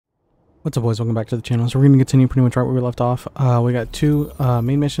What's up, boys? Welcome back to the channel. So we're going to continue pretty much right where we left off. We got two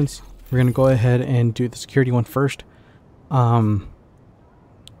main missions. We're going to go ahead and do the security one first. So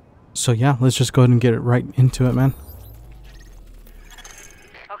yeah, let's just go ahead and get it right into it, man.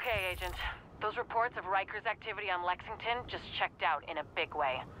 Okay, Agent. Those reports of Riker's activity on Lexington just checked out in a big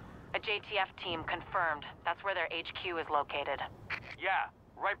way. A JTF team confirmed that's where their HQ is located. Yeah,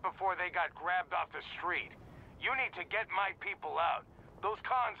 right before they got grabbed off the street. You need to get my people out. Those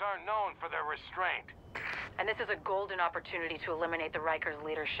cons aren't known for their restraint. And this is a golden opportunity to eliminate the Riker's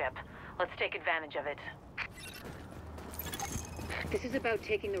leadership. Let's take advantage of it. This is about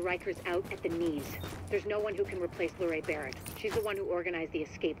taking the Rikers out at the knees. There's no one who can replace Lorraine Barrett. She's the one who organized the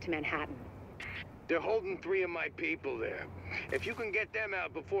escape to Manhattan. They're holding 3 of my people there. If you can get them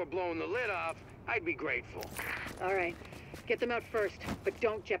out before blowing the lid off, I'd be grateful. All right. Get them out first, but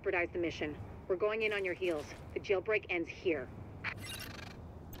don't jeopardize the mission. We're going in on your heels. The jailbreak ends here.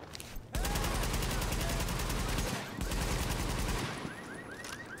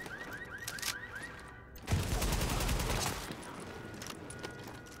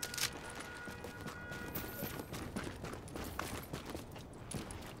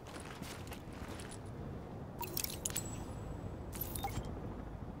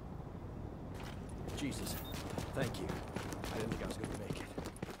 Jesus, thank you. I didn't think I was going to make it.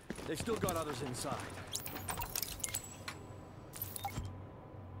 They've still got others inside.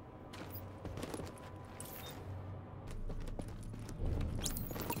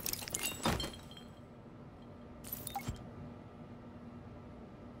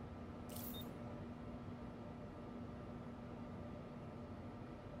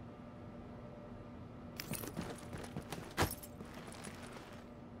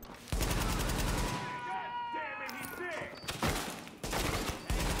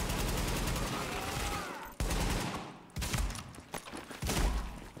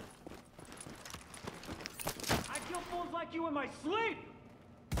 Like you in my sleep!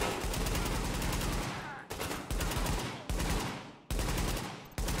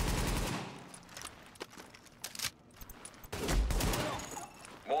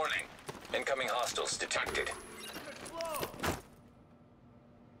 Warning. Incoming hostiles detected.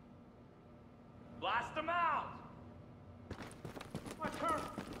 Blast them out! My turn!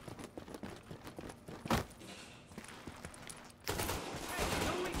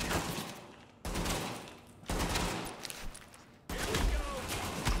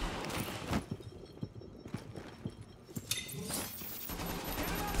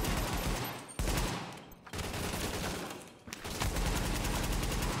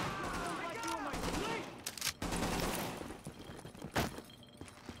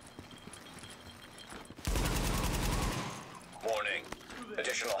 Warning.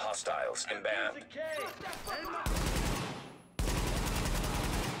 Additional hostiles inbound.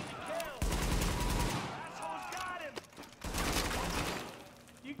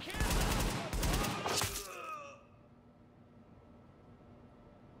 You can't.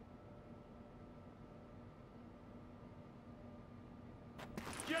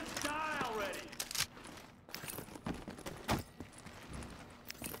 Just die already.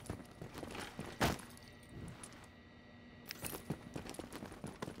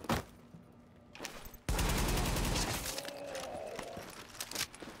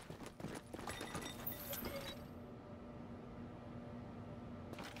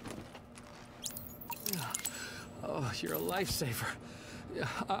 Oh, you're a lifesaver.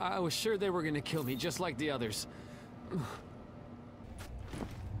 I was sure they were gonna kill me, just like the others.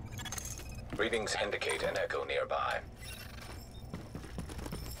 Readings indicate an echo nearby.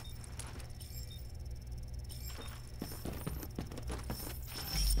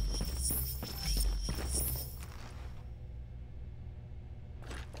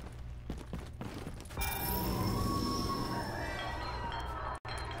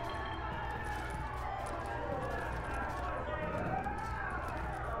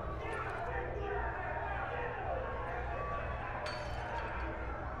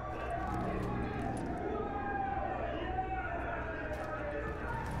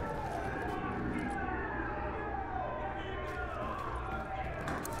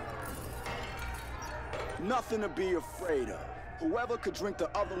 Nothing to be afraid of. Whoever could drink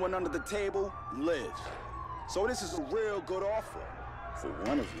the other one under the table lives. So this is a real good offer for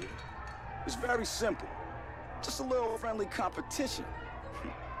one of you. It's very simple. Just a little friendly competition.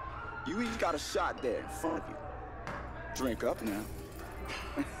 You each got a shot there in front of you. Drink up now.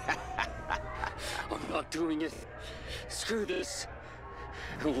 I'm not doing it. Screw this.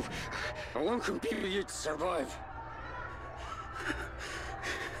 I won't compete with you to survive.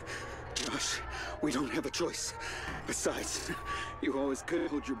 Josh, we don't have a choice. Besides, You always could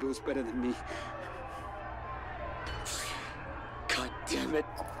hold your booze better than me. God damn it.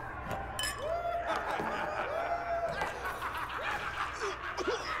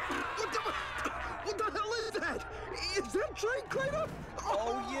 What the hell is that? Is that Train Crater?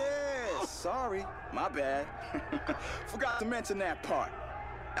 Oh, yeah. Sorry. My bad. Forgot to mention that part.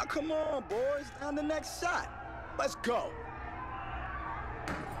 Now, come on, boys. Down the next shot. Let's go.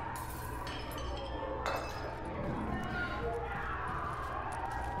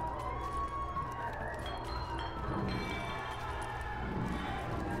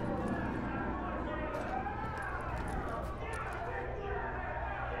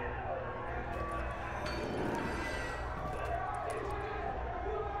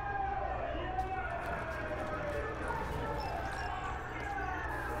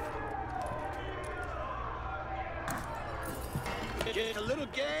 Get a little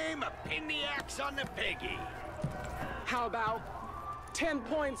game of pin the axe on the piggy. How about 10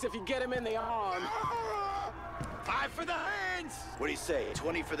 points if you get him in the arm? 5 for the hands. What do you say,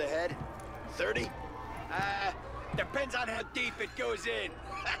 20 for the head? 30? Depends on how deep it goes in.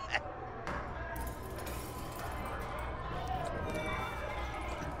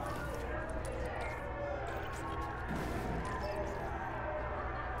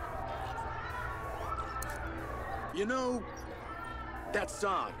 You know, that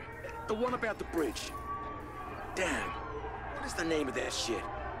song, the one about the bridge. Damn, what is the name of that shit?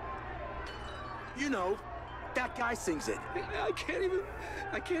 You know, that guy sings it. I can't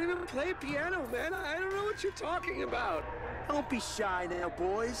even play piano, man. I don't know what you're talking about. Don't be shy now,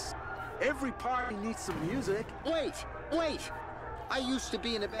 boys. Every party needs some music. Wait! I used to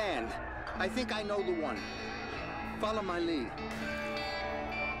be in a band. I think I know the one. Follow my lead.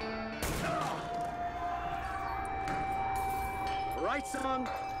 Right song,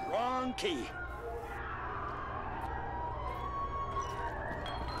 wrong key.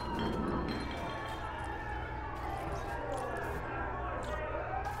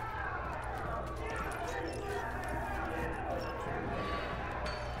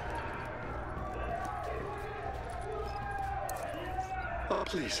 Oh,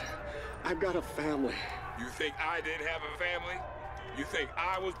 please. I've got a family. You think I didn't have a family? You think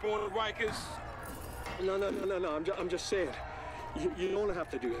I was born in Rikers? No. I'm just saying. You don't have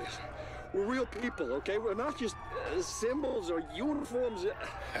to do this. We're real people, okay? We're not just symbols or uniforms.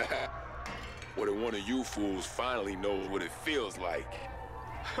 What if one of you fools finally knows what it feels like?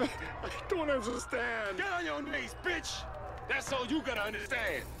 I don't understand. Get on your knees, bitch! That's all you gotta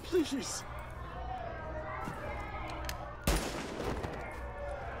understand. Please.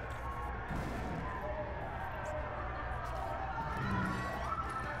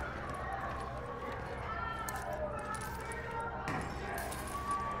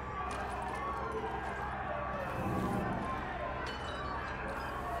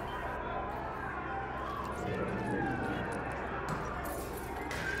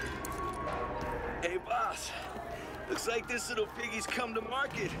 Hey, boss. Looks like this little piggy's come to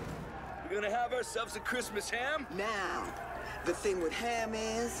market. We're gonna have ourselves a Christmas ham? Now, the thing with ham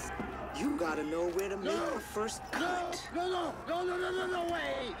is, you gotta know where to make the first cut. No,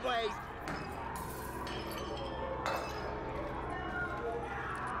 wait.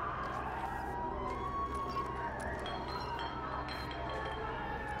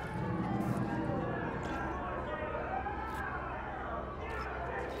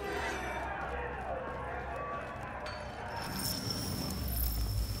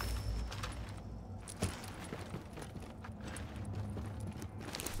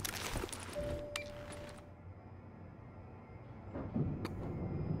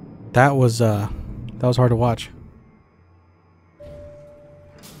 That was hard to watch.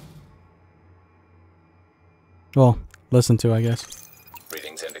 Well, listen to, I guess.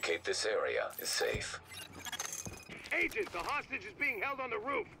 Readings indicate this area is safe. Agent, the hostage is being held on the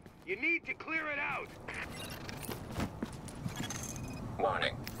roof. You need to clear it out.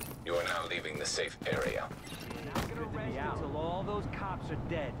 Warning. You are now leaving the safe area. Not gonna rest until all those cops are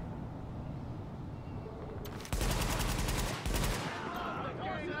dead.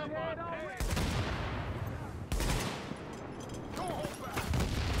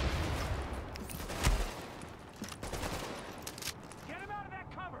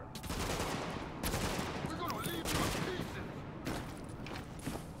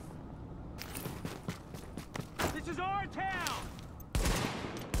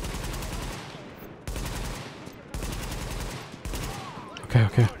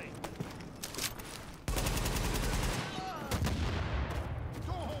 Okay.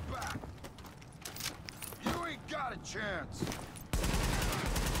 Don't hold back. You ain't got a chance.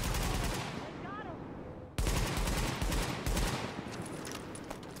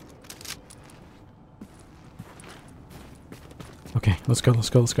 Okay, let's go, let's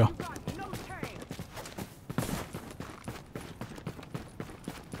go, let's go.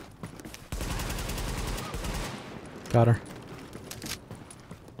 Got her.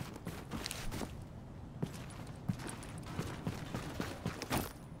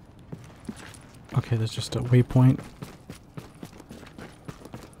 Okay, there's just a waypoint.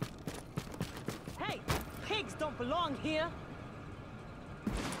 Hey, pigs don't belong here.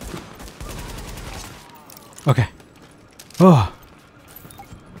 Okay. Oh.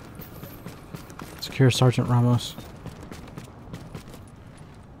 Secure Sergeant Ramos.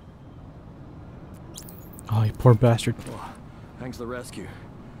 Oh, you poor bastard. Oh, thanks for the rescue.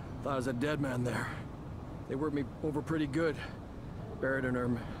 Thought I was a dead man there. They worked me over pretty good. Buried in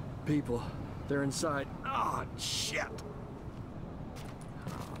our people. They're inside. Oh, shit.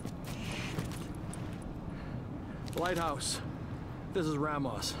 Lighthouse. This is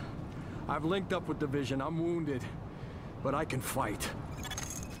Ramos. I've linked up with Division. I'm wounded, but I can fight.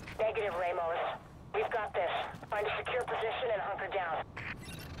 Negative, Ramos. We've got this. Find a secure position and hunker down.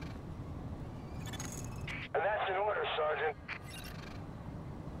 And that's an order, Sergeant.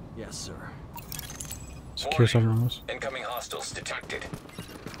 Yes, sir. Secure Sergeant Ramos. Incoming hostiles detected.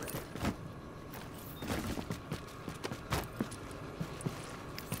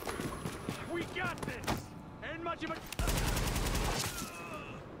 We got this. Ain't much of a.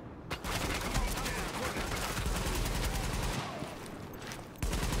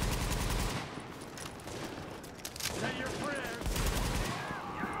 Say your prayers.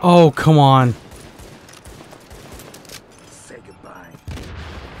 Oh, come on. Say goodbye.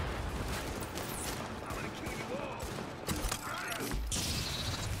 I'm gonna kill you all.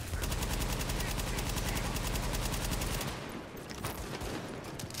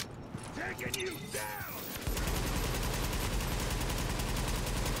 Taking you down.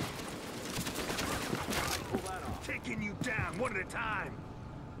 Pull that off. Taking you down one at a time.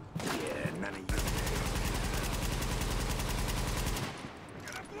 Yeah, none of you.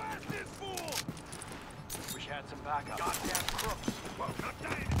 Gonna blast this fool. Wish I had some backup. Goddamn crooks. Well, not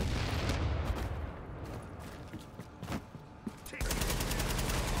dying.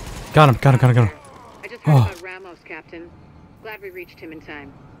 Got him, got him, got him, got him. I just heard about Ramos, Captain. Glad we reached him in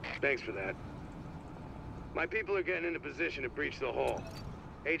time. Thanks for that. My people are getting into position to breach the hull.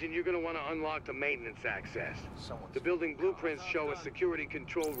 Agent, you're gonna want to unlock the maintenance access. The building blueprints show a security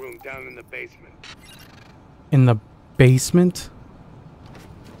control room down in the basement. In the basement?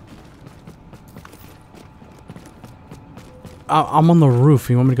 I'm on the roof.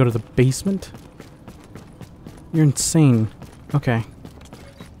 You want me to go to the basement? You're insane. Okay.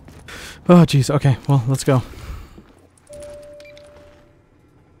 Oh, jeez. Okay, well, let's go.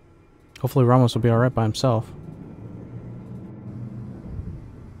 Hopefully Ramos will be alright by himself.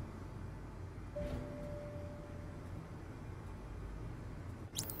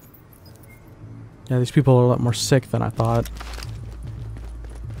 Yeah, these people are a lot more sick than I thought.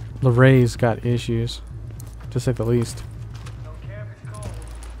 LeRay's got issues, to say the least. Don't care if it's cold.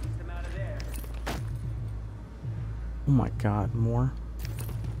 Keep them out of there. Oh my god, more?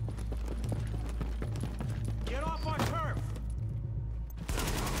 Get off our turf.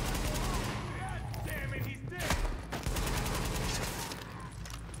 Damn it, he's dead.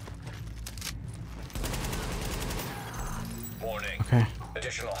 Warning. Okay.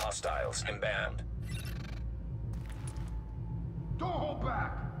 Additional hostiles inbound. Don't hold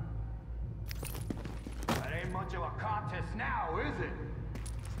back. That ain't much of a contest now, is it?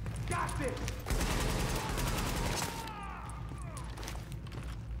 Got this.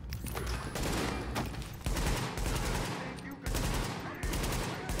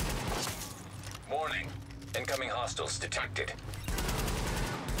 Warning. Incoming hostiles detected.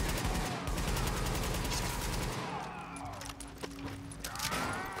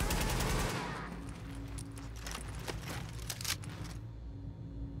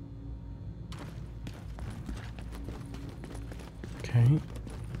 Okay.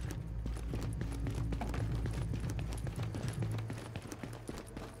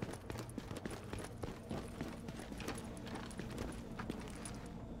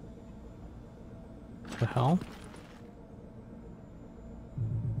 The hell?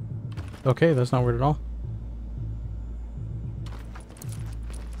 Okay, that's not weird at all.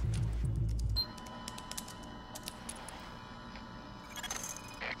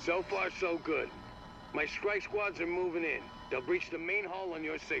 So far, so good. My strike squads are moving in. They'll breach the main hull on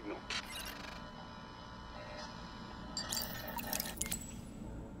your signal.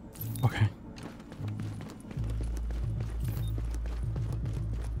 Okay.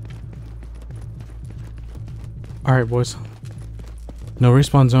 Alright, boys. No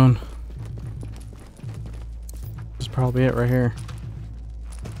respawn zone. This is probably it right here.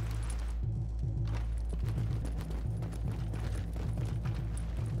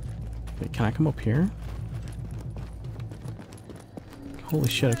 Can I come up here? Holy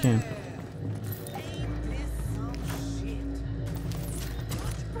shit, I can.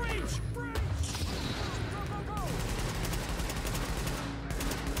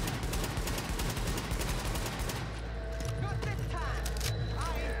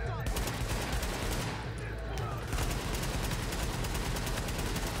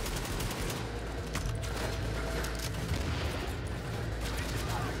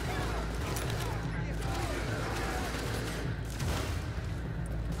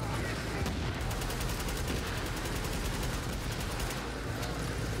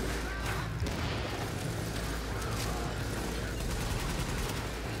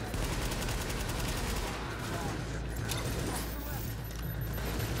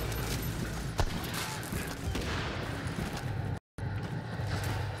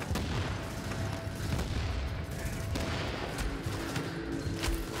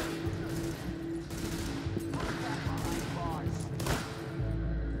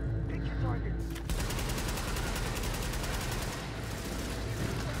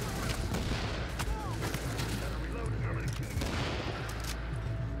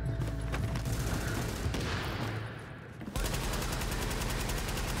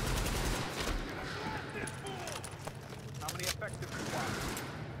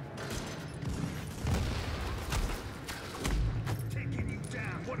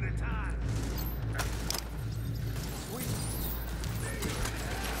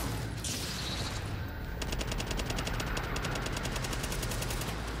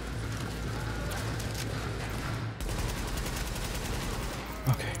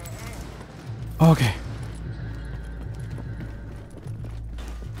 Okay.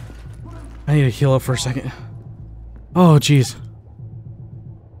 I need to heal up for a second. Oh, jeez.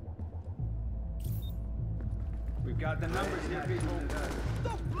 We've got the numbers here, people.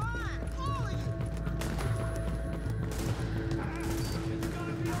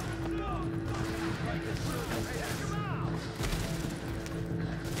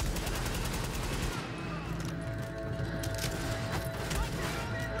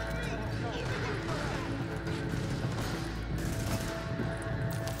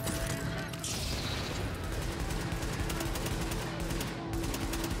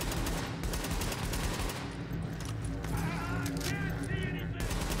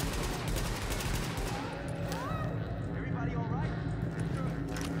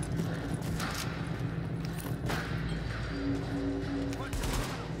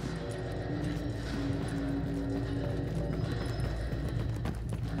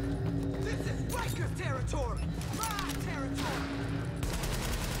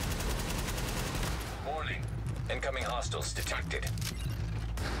 Warning. Incoming hostiles detected.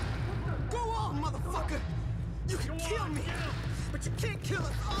 Go on, motherfucker! You can kill me, but you can't kill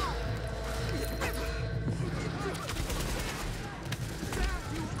us all!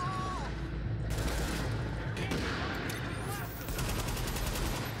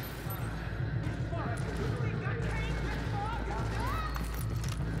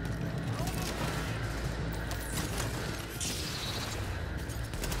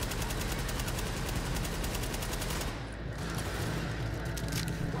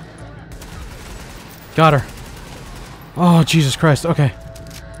 Got her. Oh, Jesus Christ. Okay.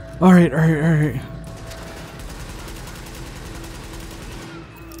 Alright, alright.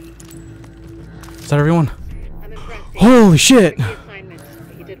 Is that everyone? I'm impressed. Holy shit!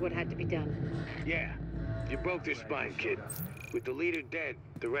 You did what had to be done. Yeah. You broke their spine, kid. With the leader dead,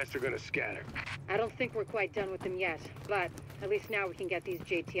 the rest are gonna scatter. I don't think we're quite done with them yet, but at least now we can get these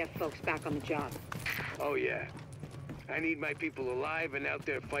JTF folks back on the job. Oh, yeah. I need my people alive and out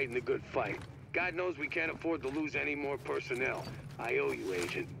there fighting the good fight. God knows we can't afford to lose any more personnel. I owe you,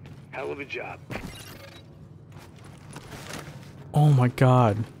 Agent. Hell of a job. Oh my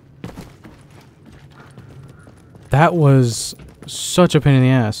god. That was such a pain in the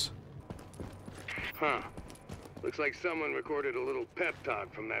ass. Huh. Looks like someone recorded a little pep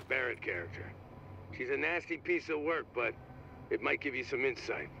talk from that Barrett character. She's a nasty piece of work, but it might give you some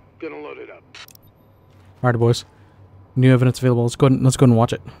insight. Gonna load it up. Alright, boys. New evidence available. Let's go ahead and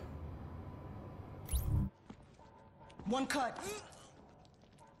watch it. One cut.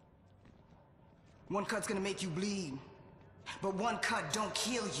 One cut's gonna make you bleed. But one cut don't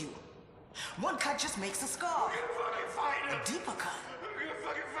kill you. One cut just makes a scar. We're gonna fucking fight him. A deeper cut. We're gonna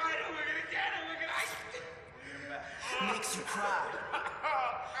fucking fight him. We're gonna get him. We're gonna... Makes you cry.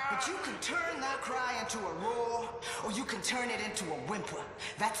 But you can turn that cry into a roar, or you can turn it into a whimper.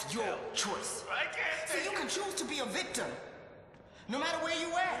 That's your choice. I can't So you can choose to be a victim. No matter where you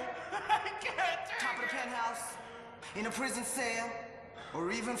at. I can't Top of the penthouse, in a prison cell,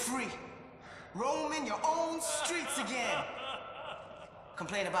 or even free. roaming your own streets again.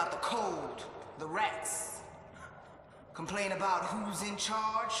 Complain about the cold, the rats. Complain about who's in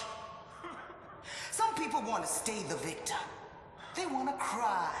charge. Some people want to stay the victim. They want to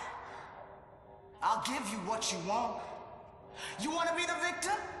cry. I'll give you what you want. You want to be the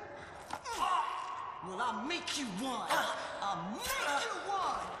victim? Well, I'll make you one. I'll make you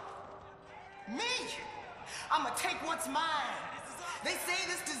one. Me? I'm gonna take what's mine. They say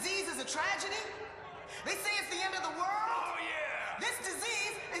this disease is a tragedy. They say it's the end of the world. Oh, yeah. This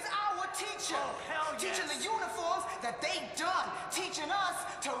disease is our teacher. Oh, hell yes. Teaching the uniforms that they done. Teaching us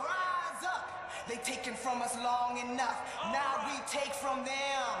to rise up. They taken from us long enough. Now we take from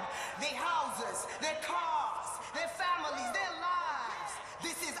them. Their houses, their cars, their families, their lives.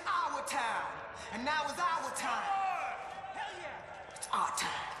 This is our town. And now is our time. Hell yeah. It's our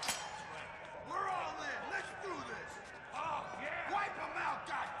time. We're all in. Let's do this. Oh, yeah. Wipe them out,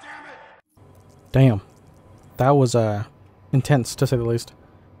 goddammit. Damn. That was intense, to say the least.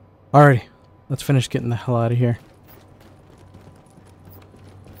 Alrighty. Let's finish getting the hell out of here.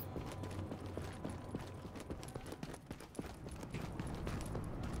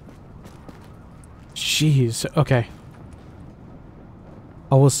 Jeez. Okay.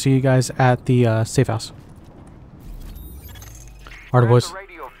 I will see you guys at the safe house. Alright, boys.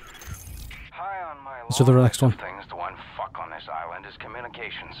 Let's do the next one. Things the one fuck on this island is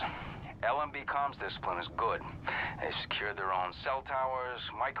communications. LMB comms discipline is good. They've secured their own cell towers,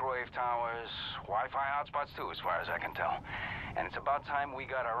 microwave towers, Wi-Fi hotspots too, as far as I can tell. And it's about time we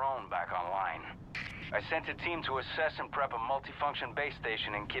got our own back online. I sent a team to assess and prep a multifunction base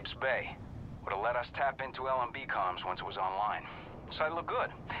station in Kips Bay. Would have let us tap into LMB comms once it was online. So I look good.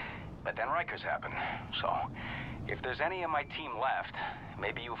 But then Rikers happened. So, if there's any of my team left,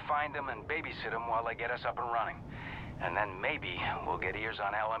 maybe you find them and babysit them while they get us up and running. And then maybe we'll get ears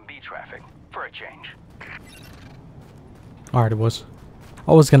on LMB traffic. For a change. Alright, it was.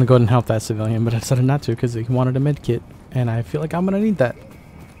 I was gonna go ahead and help that civilian, but I decided not to because he wanted a med kit. And I feel like I'm gonna need that.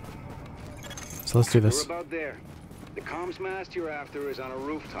 So let's do this. We're about there. The comms mast you're after is on a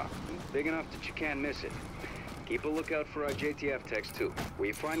rooftop. Big enough that you can't miss it. Keep a lookout for our JTF techs too. Where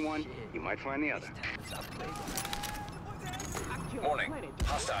you find one, you might find the other. Warning.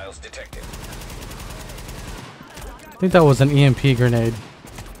 Hostiles detected. I think that was an EMP grenade.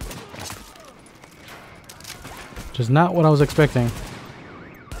 Which is not what I was expecting.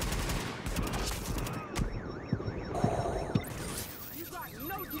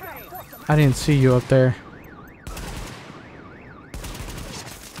 I didn't see you up there.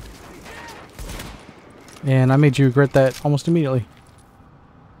 And I made you regret that almost immediately.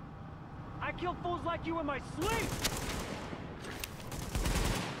 I kill fools like you in my sleep.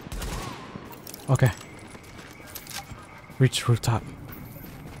 Okay. Reach the rooftop.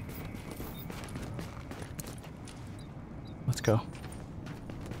 Let's go.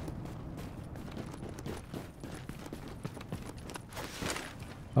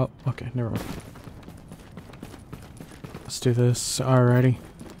 Oh, okay, never mind. Let's do this. Alrighty.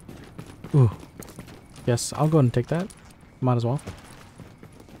 Ooh. Yes, I'll go ahead and take that. Might as well.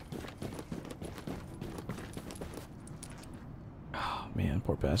 Oh, man,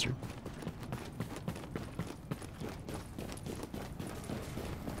 poor bastard.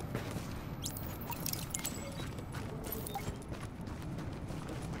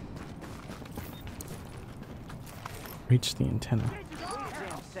 Reach the antenna.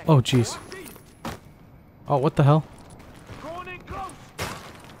 Oh, jeez. Oh, what the hell?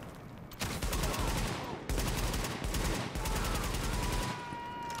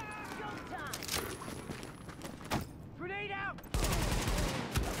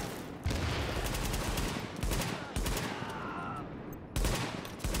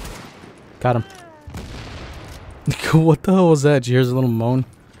 Got him. What the hell was that? Did you hear a little moan?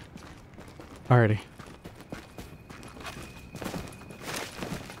 Alrighty.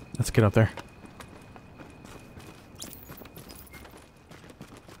 Let's get up there.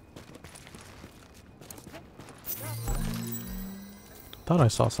 Thought I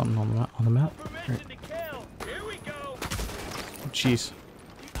saw something on the map. Right. Oh, jeez.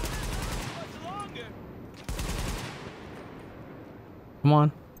 Come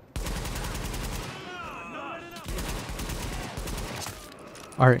on.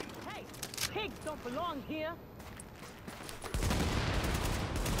 Alright. Hey, pigs don't belong here.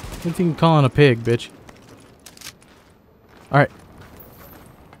 What do you think calling a pig, bitch? Alright.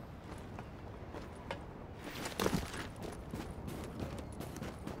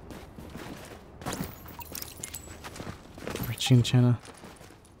 Reaching China.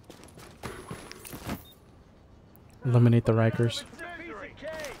 Eliminate the Rikers.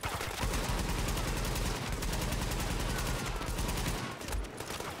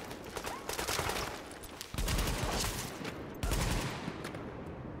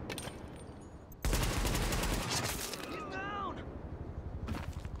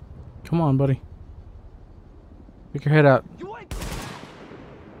 Come on, buddy. Pick your head out.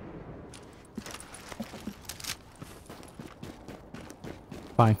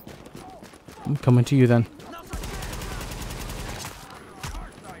 Fine. I'm coming to you then.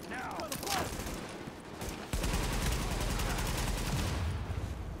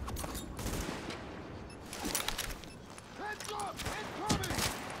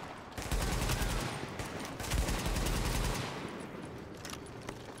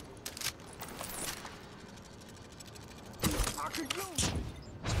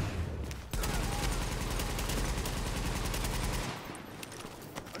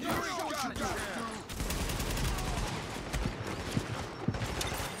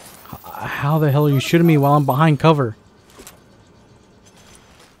 How the hell are you shooting me while I'm behind cover?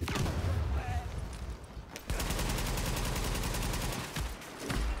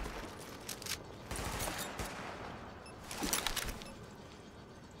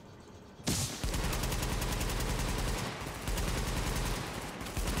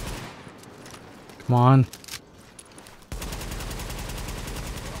 Come on.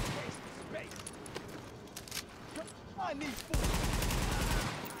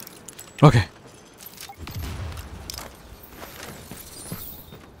 Okay.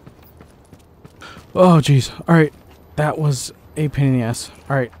 Oh, jeez. Alright. That was a pain in the ass.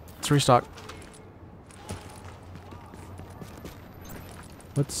 Alright. Let's restock.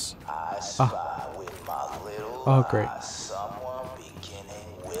 Let's... Ah. Oh, great.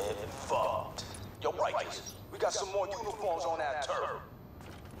 Yo, Rikers, we got some more uniforms on that turf.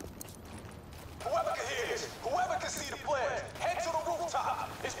 Whoever can hear this, whoever can see the players, head to the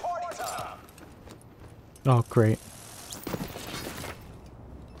rooftop. It's party time. Oh, great.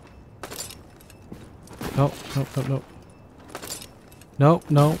 No, no, no, no. No,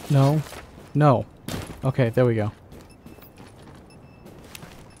 no, no, no. Okay, there we go.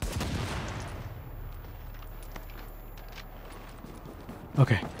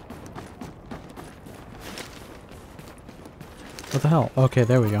 Okay. What the hell? Okay,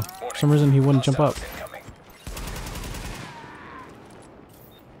 there we go. For some reason he wouldn't jump up.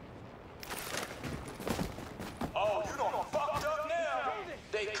 Oh, you done fucked up now.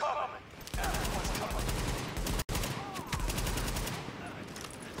 They coming.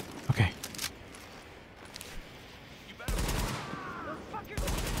 Okay.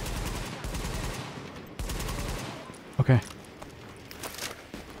 Okay.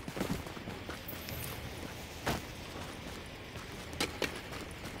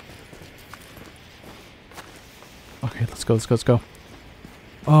 Okay, let's go, let's go, let's go.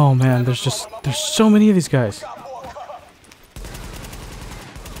 Oh man, there's so many of these guys.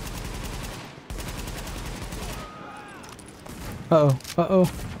 Uh-oh,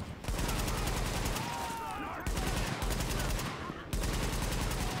 uh-oh.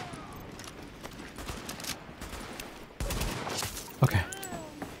 Okay.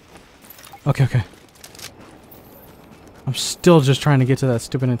 Okay, okay. I'm still just trying to get to that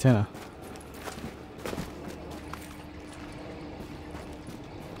stupid antenna.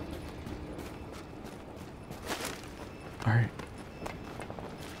 Alright.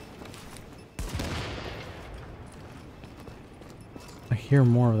 I hear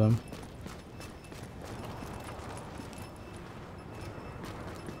more of them.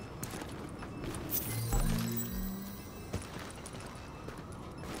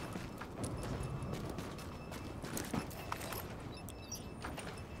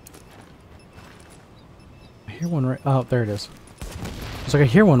 I hear one right... Oh, there it is. It's like I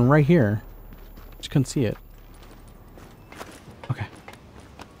hear one right here. Just couldn't see it. Okay.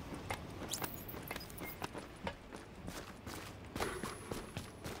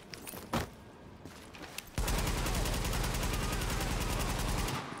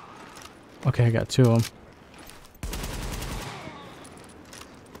 Okay, I got two of them.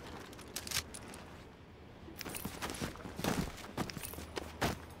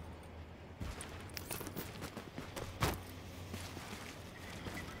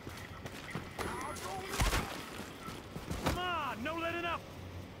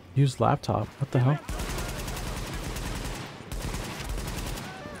 Use laptop. What the hell?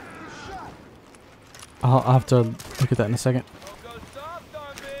 I'll have to look at that in a second.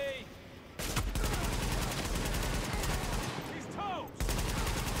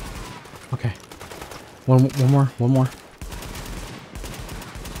 Okay. One more.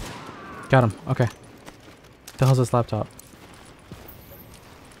 Got him. Okay. What the hell's this laptop?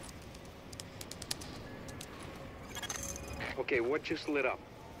 Okay, what just lit up?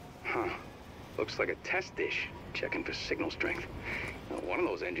 Huh. Looks like a test dish. Checking for signal strength. Well, one of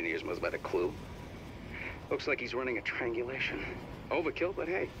those engineers must have had a clue. Looks like he's running a triangulation. Overkill, but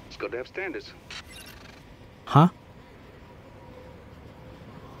hey, it's good to have standards. Huh?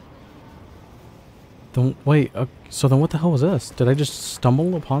 Then wait, so then what the hell was this? Did I just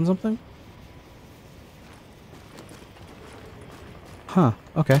stumble upon something? Huh,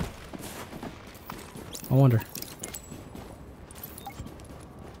 okay. I wonder.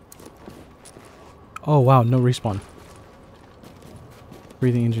 Oh wow, no respawn.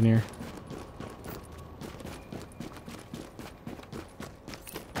 Breathing engineer.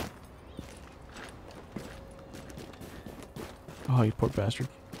 Oh, you poor bastard.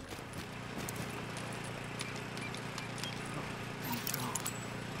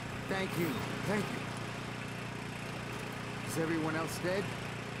 Thank you. Thank you. Is everyone else dead?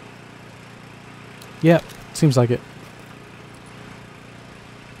 Yeah, seems like it.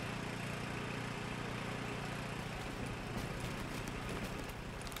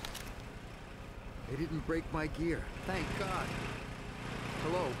 They didn't break my gear. Thank God.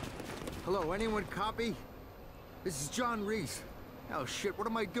 Hello? Hello, anyone copy? This is John Reese. Oh shit, what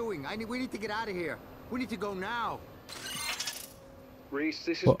am I doing? We need to get out of here. We need to go now. Reese,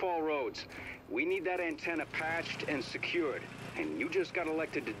 this is Paul Rhodes. We need that antenna patched and secured. And you just got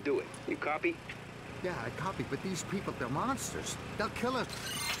elected to do it. You copy? Yeah, I copy, but these people, they're monsters. They'll kill us.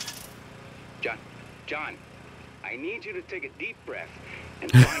 John, I need you to take a deep breath and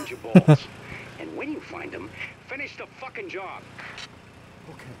find your balls. And when you find them, finish the fucking job.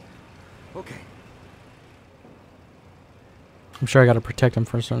 Okay. Okay. I'm sure I gotta protect him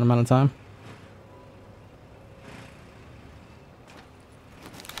for a certain amount of time.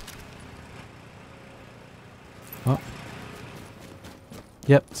 Oh.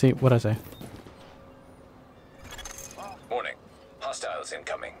 Yep, see, what'd I say? Warning. Hostiles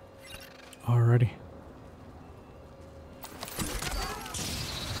incoming. Alrighty.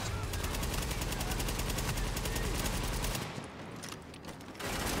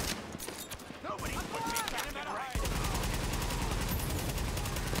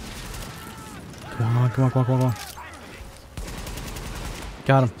 Come on.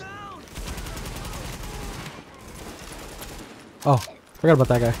 Got him. Oh, forgot about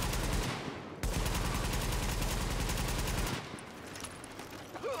that guy.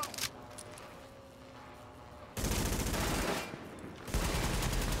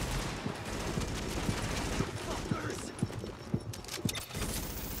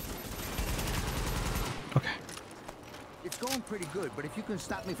 Pretty good, but if you can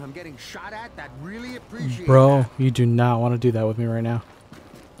stop me from getting shot at, I'd really appreciate Bro, that. you do not want to do that with me right now.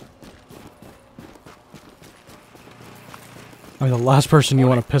 I'm the last person you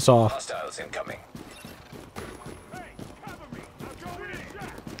want to piss off. Hostiles incoming.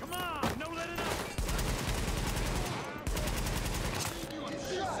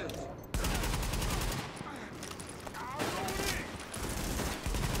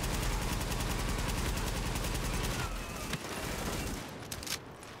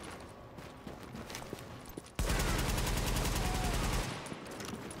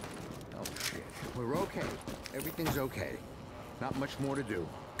 We're okay. Everything's okay. Not much more to do.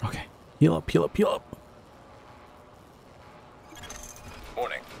 Okay. Heal up.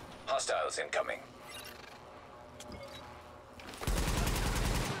 Warning. Hostiles incoming.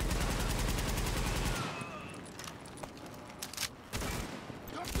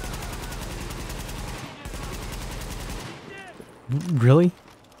 Really?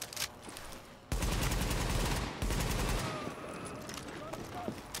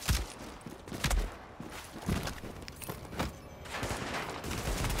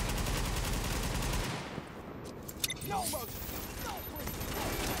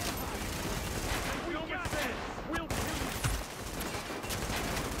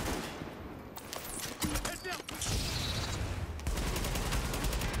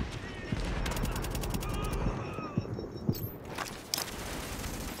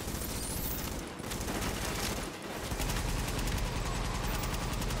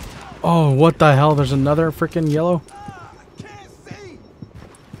 Oh, what the hell? There's another freaking yellow.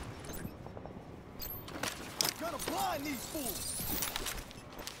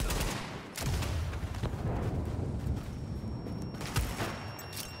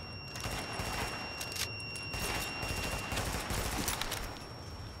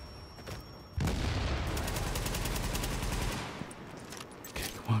 Okay,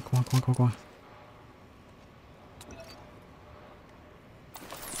 come on.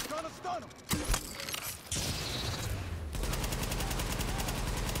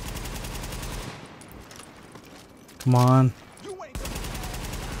 Come on.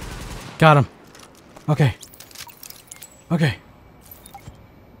 Got him. Okay.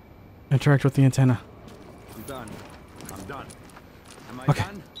 Interact with the antenna. I'm done.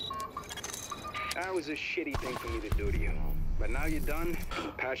 was a shitty thing for me to do to you. But now you're done,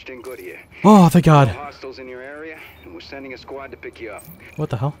 patched in good here. Oh, thank God. No hostiles in your area, and we're sending a squad to pick you up. What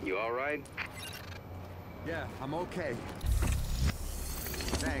the hell? You all right? Yeah, I'm okay.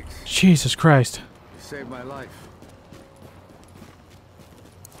 Thanks. Jesus Christ. You saved my life.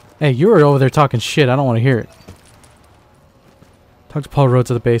 Hey, you were over there talking shit. I don't want to hear it. Talk to Paul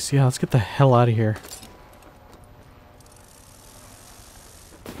Rhodes at the base. Yeah, let's get the hell out of here.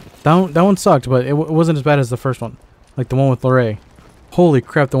 That one sucked, but it wasn't as bad as the first one. Like the one with Lorraine. Holy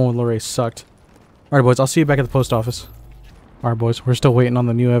crap, the one with Lorraine sucked. Alright, boys, I'll see you back at the post office. Alright, boys, we're still waiting on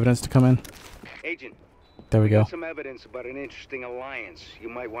the new evidence to come in. Agent. There we go. Some evidence about an interesting alliance you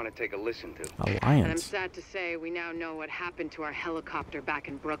might want to take a listen to. Alliance? And I'm sad to say we now know what happened to our helicopter back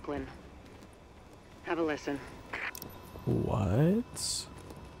in Brooklyn. Have a listen. What?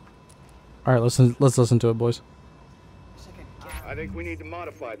 Alright, let's listen to it, boys. I think we need to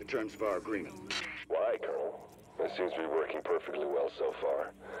modify the terms of our agreement. Why, Colonel? It seems to be working perfectly well so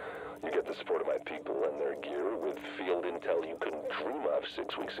far. You get the support of my people and their gear with field intel you couldn't dream of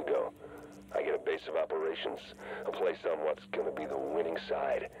 6 weeks ago. I get a base of operations, a place on what's gonna be the winning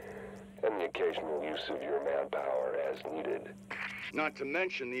side, and the occasional use of your manpower as needed. Not to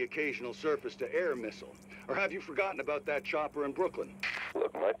mention the occasional surface-to-air missile. Or have you forgotten about that chopper in Brooklyn?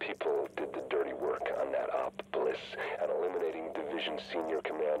 Look, my people did the dirty work on that op, Bliss, and eliminating Division Senior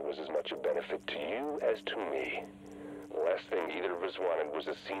Command was as much a benefit to you as to me. The last thing either of us wanted was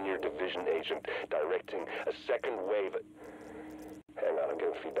a senior division agent directing a second wave. Hang on, I'm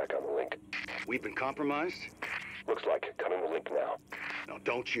getting feedback on the link. We've been compromised? Looks like. Coming the link now. No,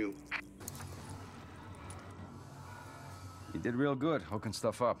 don't you. You did real good, hooking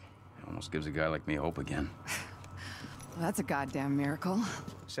stuff up. It almost gives a guy like me hope again. Well, that's a goddamn miracle.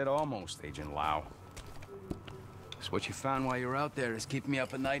 Said almost, Agent Lau. So what you found while you were out there is keeping me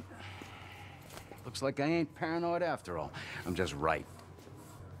up at night. Looks like I ain't paranoid after all. I'm just right.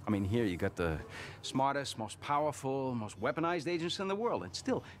 I mean, here you got the smartest, most powerful, most weaponized agents in the world, and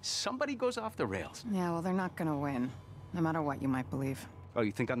still, somebody goes off the rails. Yeah, well, they're not gonna win, no matter what you might believe. Oh,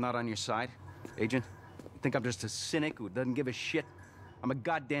 you think I'm not on your side, Agent? You think I'm just a cynic who doesn't give a shit? I'm a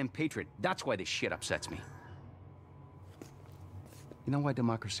goddamn patriot. That's why this shit upsets me. You know why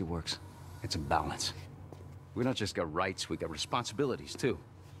democracy works? It's a balance. We don't just got rights, we got responsibilities, too.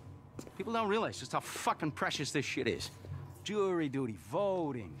 People don't realize just how fucking precious this shit is. Jury duty,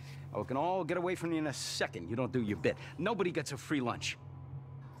 voting. Oh, we can all get away from you in a second. You don't do your bit. Nobody gets a free lunch.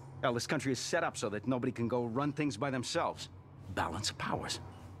 Hell, this country is set up so that nobody can go run things by themselves. Balance of powers.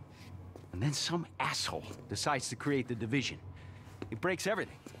 And then some asshole decides to create the division. It breaks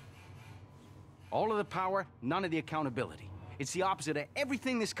everything. All of the power, none of the accountability. It's the opposite of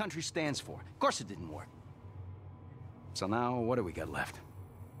everything this country stands for. Of course it didn't work. So now, what do we got left?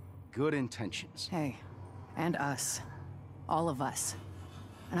 Good intentions. Hey, and us. All of us.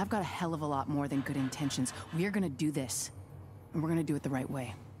 And I've got a hell of a lot more than good intentions. We're gonna do this. And we're gonna do it the right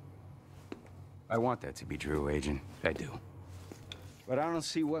way. I want that to be true, Agent. I do. But I don't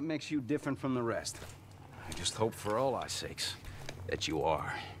see what makes you different from the rest. I just hope for all our sakes that you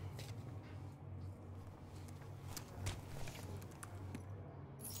are.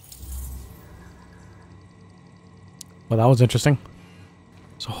 Well, that was interesting.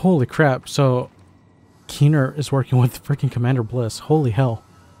 So, holy crap. So, Keener is working with freaking Commander Bliss. Holy hell.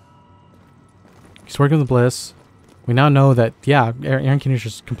 He's working with Bliss. We now know that, yeah, Aaron Keener's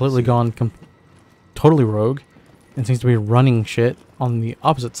just completely gone totally rogue and seems to be running shit on the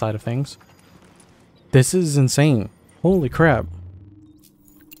opposite side of things. This is insane. Holy crap.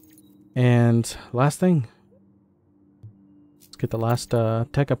 And last thing. Let's get the last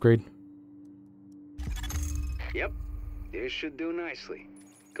tech upgrade. Yep. This should do nicely.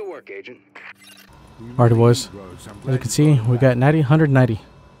 Good work, Agent. Alright, boys. As you can see, we got 190.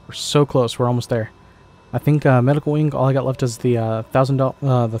 We're so close. We're almost there. I think medical wing. All I got left is the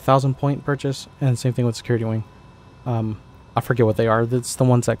 $1,000 point purchase, and same thing with security wing. I forget what they are. It's the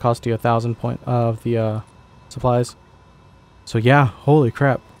ones that cost you 1,000 point of the supplies. So yeah, holy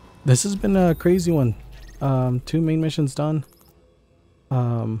crap! This has been a crazy one. 2 main missions done.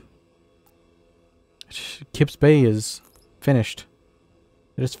 Kips Bay is finished.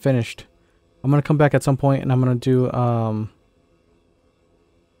 It is finished. I'm gonna come back at some point and I'm gonna do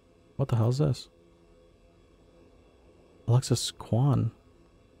what the hell is this? Alexis Kwan.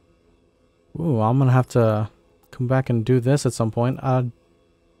 Ooh, I'm gonna have to come back and do this at some point.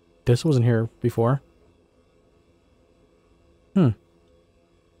 This wasn't here before.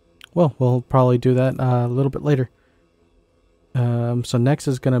 Well, we'll probably do that a little bit later. So next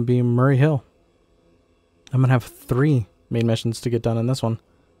is gonna be Murray Hill. I'm gonna have 3 main missions to get done in this one.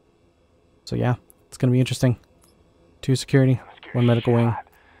 So yeah, It's gonna be interesting. 2 security, 1 medical wing.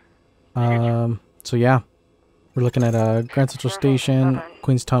 So yeah, we're looking at Grand Central Station,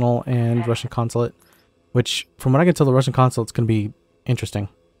 Queens Tunnel, and Russian Consulate. Which, from what I can tell, the Russian Consulate's gonna be interesting,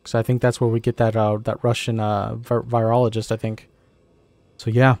 because I think that's where we get that that Russian virologist, I think. So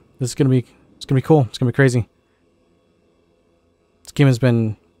yeah, this is gonna be cool. It's gonna be crazy. This game has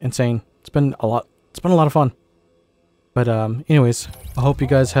been insane. It's been a lot of fun. But anyways, I hope you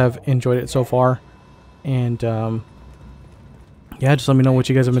guys have enjoyed it so far. And yeah, just let me know what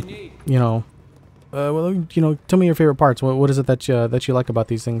you guys have been, you know, well, you know, tell me your favorite parts. What is it that you like about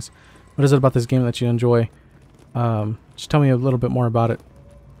these things? What is it about this game that you enjoy? Just tell me a little bit more about it.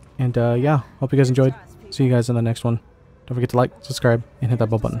 And yeah, hope you guys enjoyed. See you guys in the next one. Don't forget to like, subscribe, and hit that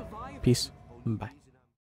bell button. Peace. Bye.